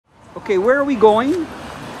Okay, where are we going?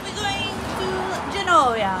 We're going to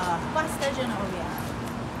Genova. Pasta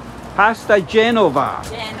Genova. Pasta Genova.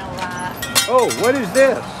 Genova. Oh, what is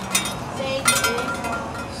this? Sage.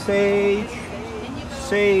 Sage.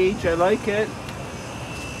 Sage, I like it.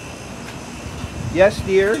 Yes,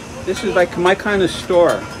 dear. This is like my kind of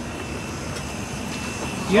store.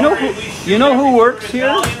 You know who works here?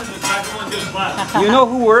 You know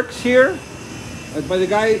who works here? By the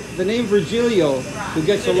guy, the name Vergilio, who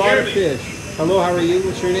gets a lot of fish. Hello, how are you?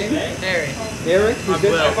 What's your name? Eric. Eric?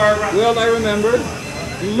 Will, I remember.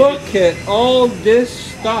 Look at all this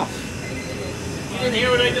stuff. You didn't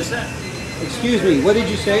hear what I just said? Excuse me, what did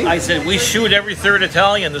you say? I said we shoot every third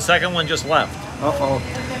Italian. The second one just left. Uh-oh.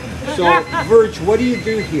 So, Verge, what do you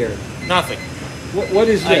do here? Nothing. What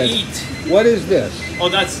is this? I eat. What is this? Oh,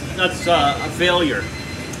 that's a failure.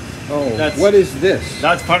 Oh, what is this?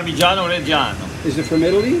 That's Parmigiano Reggiano. Is it from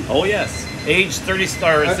Italy? Oh yes, aged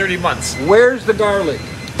 30 months. Where's the garlic?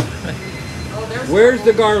 Where's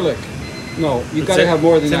the garlic? No, you got to have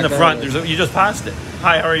more than that. It's in the front. You just passed it.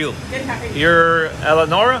 Hi, how are you? Good, how are you? You're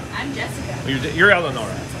Eleonora? I'm Jessica. You're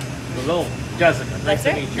Eleonora. Hello, Jessica. Nice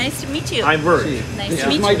to meet you. Nice to meet you. I'm Bert. Nice This to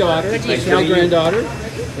meet is my you. daughter. Good to This meet is you. my granddaughter.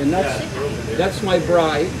 And that's my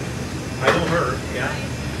bride. I know her. Yeah.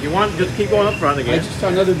 You want just keep going up front I again? just saw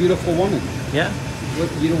another beautiful woman. Yeah. What,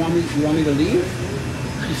 you don't want me? You want me to leave?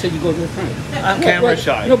 You said you go to the front. I'm camera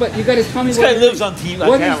shy. No, but you got to tell me. This guy lives on TV, on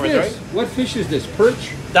What cameras, is this? right? What fish is this?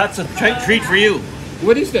 Perch? That's a treat for you.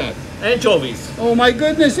 What is that? Anchovies. Oh my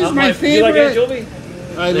goodness, this is my You favorite. like anchovy?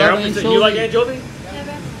 I love anchovy. You like anchovy?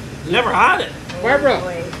 Never had it. Barbara.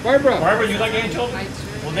 Barbara, you like anchovy?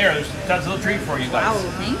 Well, that's a little treat for you guys. Oh,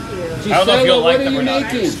 thank you. I don't know if you'll Gisella, like what are them you or not.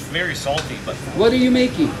 making? It's very salty, but What are you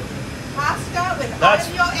making? Pasta with that's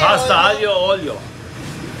pasta aglio olio.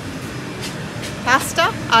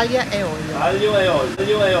 Pasta, aglio e olio. Aglio e olio.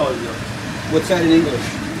 Aglio e olio. What's that in English?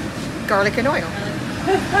 Garlic and oil.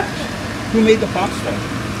 Who made the pasta?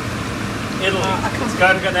 Italy. It's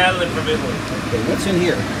got an additive from Italy. Okay, what's in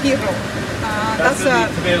here? Hero. That's the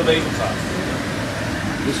tomato basil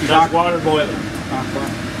sauce. This is That's water boiling. aqua.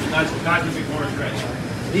 That's not before it's ready.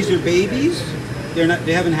 These are babies. They're not.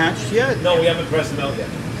 They haven't hatched yet. No, we haven't pressed them out yet.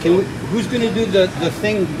 Who's going to do the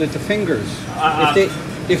thing with the fingers?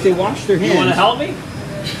 If they wash their hands. You want to help me?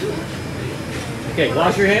 Okay,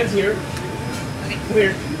 wash your hands here. Come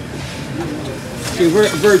here. Okay,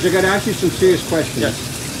 Verge, I got to ask you some serious questions.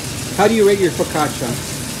 Yes. How do you rate your focaccia?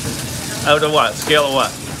 Out of what? Scale of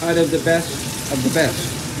what? Out of the best of the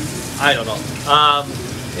best. I don't know.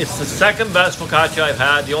 It's the second best focaccia I've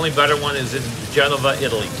had. The only better one is in Genova,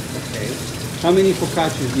 Italy. Okay. How many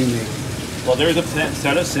focaccias do you make? Well, there's a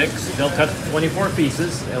set of 6. They'll cut 24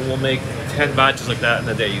 pieces, and we'll make 10 batches like that in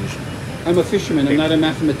a day usually. I'm a fisherman. I'm not a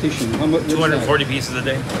mathematician. How much? 240 pieces a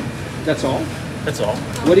day. That's all. That's all.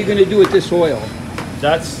 What are you going to do with this oil?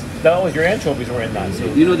 That was your anchovies were in that. So.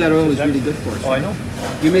 You know that oil is really good for us. Oh, I know.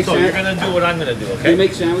 You make So you're going to do what I'm going to do, okay? You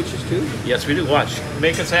make sandwiches too? Yes, we do. Watch.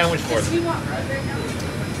 Make a sandwich for them.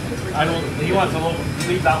 I don't. He wants a little.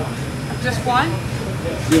 Leave that one. Just one?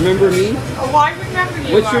 You remember me? Oh, I remember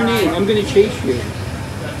you. What's your name? I'm going to chase you.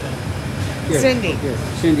 Here, Cindy. Here,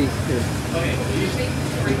 Cindy. Here.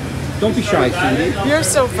 Don't be shy, Cindy. You're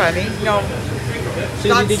so funny. No,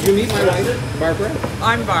 Cindy, did you meet my wife, Barbara?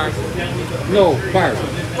 I'm Barb. No, Barb.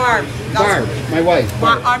 Barb. Barb, my wife.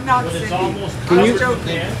 Barb. I'm not Cindy.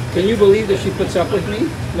 Can you believe that she puts up with me?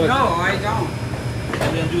 Look. No, I don't.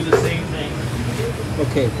 And then do the same thing.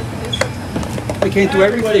 Okay. I can't do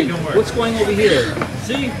everything. Can work. What's going over here?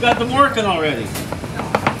 See, you've got them working already.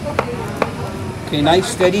 Okay, nice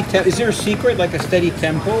steady is there a secret, like a steady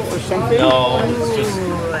tempo or something? No, it's just.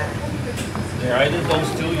 There, I did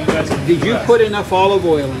those two. You guys. Did you put enough olive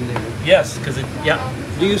oil in there? Yes, because yeah.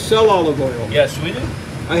 Do you sell olive oil? Yes, we do.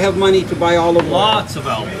 I have money to buy olive oil. Lots of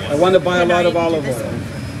olive I oil. want to buy a lot of olive oil.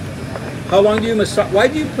 How long do you massage? Why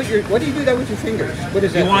do you do you do that with your fingers? What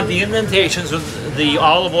is that? You want the indentations with the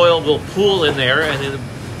olive oil will pool in there, and it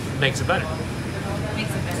makes it better.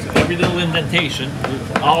 Every little indentation,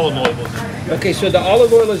 olive oil goes in. Okay, so the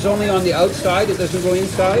olive oil is only on the outside; it doesn't go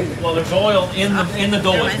inside. Well, there's oil in the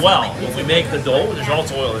dough as well. When we make the dough, there's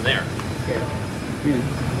also oil in there. Okay.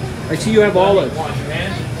 I see you have olives. Wash your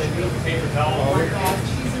hands and use a paper towel.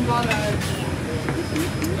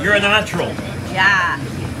 You're a natural. Yeah.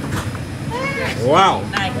 Wow.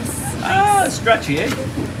 Nice. Ah, stretchy, eh?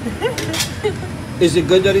 Is it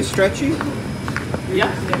good that it's stretchy? Yeah.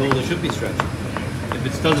 Well, it should be stretchy. If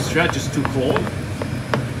it doesn't stretch, it's too cold,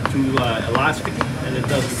 too elastic, and and it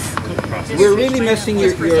does cook process. We're really messing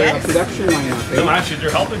your production line up. No, Eh? actually, they're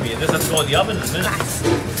helping me. This has to go in the oven in a minute.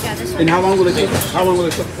 Yeah, this one. And how long will it cook? How long will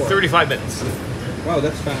it cook for? 35 minutes. Wow,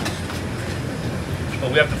 that's fast.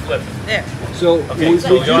 But we have to flip. There. So, Okay, would,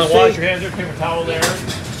 so would you want to wash say your hands there, paper towel there,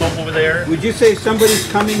 soap over there. would you say if somebody's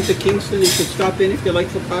coming to Kingston, they should stop in if they like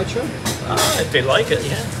focaccia? If they like it,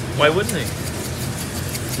 yeah. Why wouldn't they?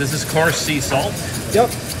 This is coarse sea salt. Yep.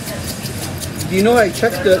 Do you know I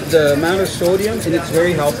checked the amount of sodium and it's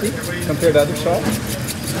very healthy compared to other salt?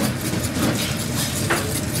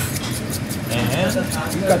 And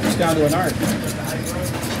You got this down to an art.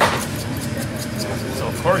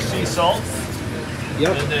 so coarse sea salt.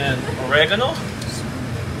 Yep. And then oregano.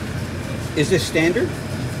 Is this standard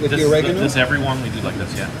with This, the oregano? this everyone we do like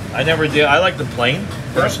this, yeah. I never did. I like them plain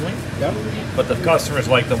personally, Yep. but the customers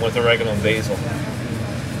like them with oregano and basil.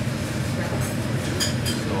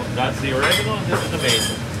 So that's the oregano and this is the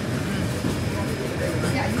basil.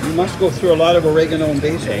 You must go through a lot of oregano and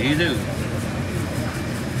basil. Yeah, you do.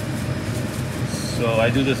 So I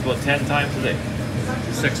do this about 10 times a day.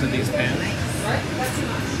 6 of these pans.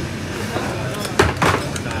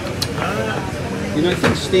 You know, I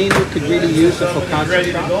think Stainer could really use a focaccia Ready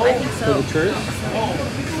to shop go? for the tourists.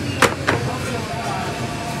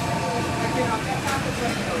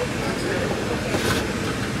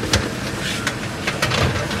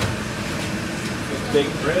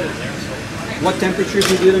 Baked bread in there. So. What temperatures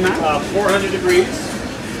do you do them at? 400 degrees.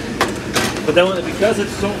 But then because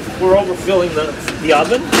it's so, we're overfilling the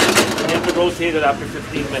oven, you have to rotate it after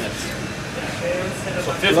 15 minutes.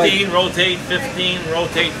 So 15, rotate, 15,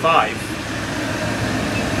 rotate 5.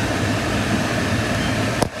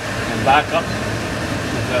 And back up.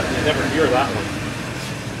 You never hear that one.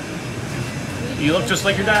 You look just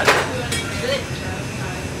like your dad.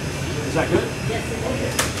 Is that good?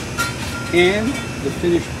 And the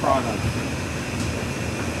finished product.